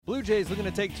Blue Jays looking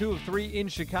to take 2 of 3 in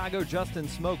Chicago. Justin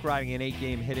Smoak riding an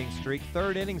 8-game hitting streak.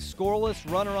 Third inning, scoreless,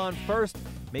 runner on first.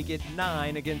 Make it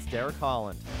 9 against Derek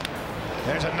Holland.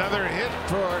 There's another hit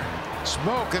for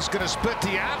Smoak. It's going to split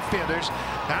the outfielders.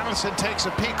 Donaldson takes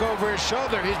a peek over his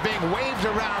shoulder. He's being waved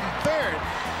around third.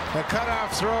 The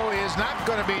cutoff throw is not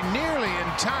going to be nearly in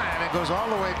time. It goes all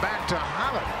the way back to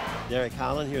Holland. Derek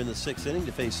Holland here in the 6th inning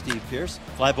to face Steve Pearce.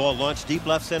 Fly ball launched deep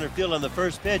left center field on the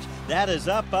first pitch. That is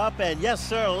up, and yes,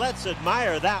 sir, let's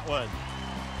admire that one.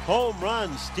 Home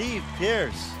run, Steve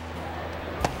Pearce.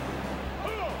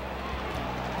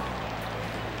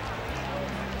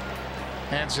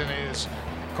 Hansen is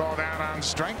called out on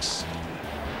strikes.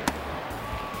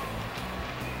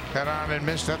 Cut on and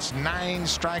missed. That's 9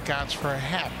 strikeouts for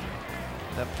Happ.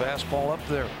 That fastball up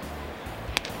there.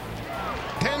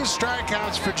 10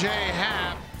 strikeouts for Jay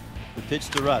Happ. The pitch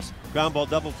to Russ. Ground ball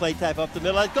double play type up the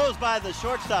middle. It goes by the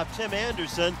shortstop, Tim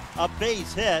Anderson. A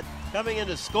base hit. Coming in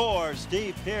to score,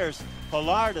 Steve Pearce.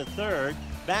 Pilar to third.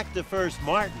 Back to first,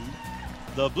 Martin.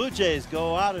 The Blue Jays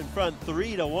go out in front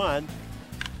 3-1.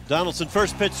 Donaldson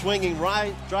first pitch swinging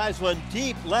right. Drives one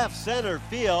deep left center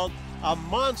field. A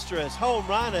monstrous home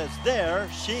run is there.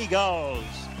 She goes.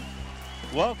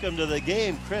 Welcome to the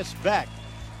game, Chris Beck,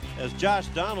 as Josh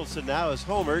Donaldson now is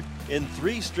homered in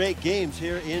 3 straight games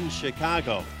here in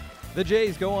Chicago. The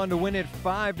Jays go on to win it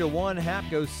 5-1. Happ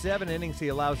goes 7 innings. He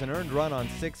allows an earned run on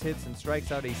 6 hits and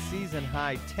strikes out a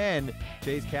season-high 10.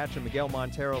 Jays catcher Miguel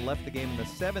Montero left the game in the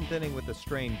 7th inning with a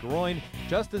strained groin.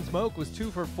 Justin Smoak was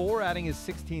 2 for 4, adding his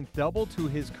 16th double to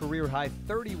his career-high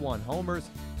 31 homers.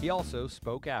 He also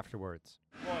spoke afterwards.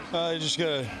 You just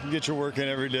got to get your work in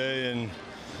every day, and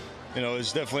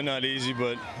it's definitely not easy,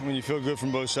 but when you feel good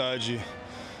from both sides, you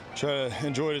try to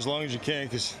enjoy it as long as you can,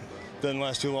 because it doesn't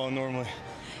last too long normally.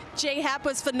 Jay Happ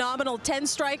was phenomenal. 10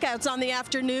 strikeouts on the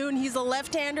afternoon. He's a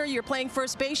left-hander. You're playing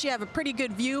first base. You have a pretty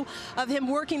good view of him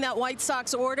working that White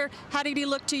Sox order. How did he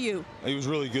look to you? He was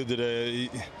really good today.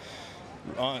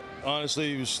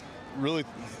 Honestly, he was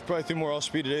probably threw more off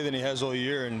speed today than he has all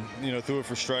year, and threw it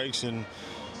for strikes. And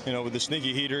with the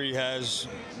sneaky heater he has,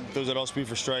 throws that off speed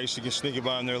for strikes. He can sneak it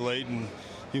by him there late, and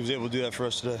he was able to do that for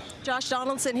us today. Josh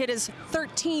Donaldson hit his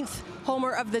 13th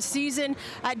homer of the season.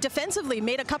 Defensively,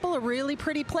 made a couple of really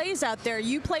pretty plays out there.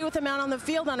 You play with him out on the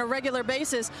field on a regular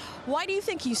basis. Why do you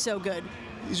think he's so good?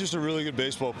 He's just a really good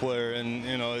baseball player, and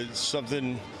it's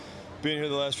something. Being here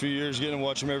the last few years, getting to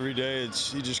watch him every day,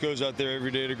 he just goes out there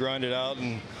every day to grind it out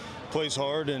and plays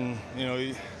hard, and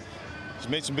he's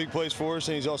made some big plays for us,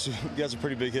 and he's also got some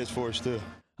pretty big hits for us too.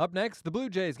 Up next, the Blue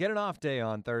Jays get an off day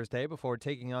on Thursday before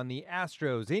taking on the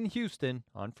Astros in Houston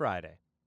on Friday.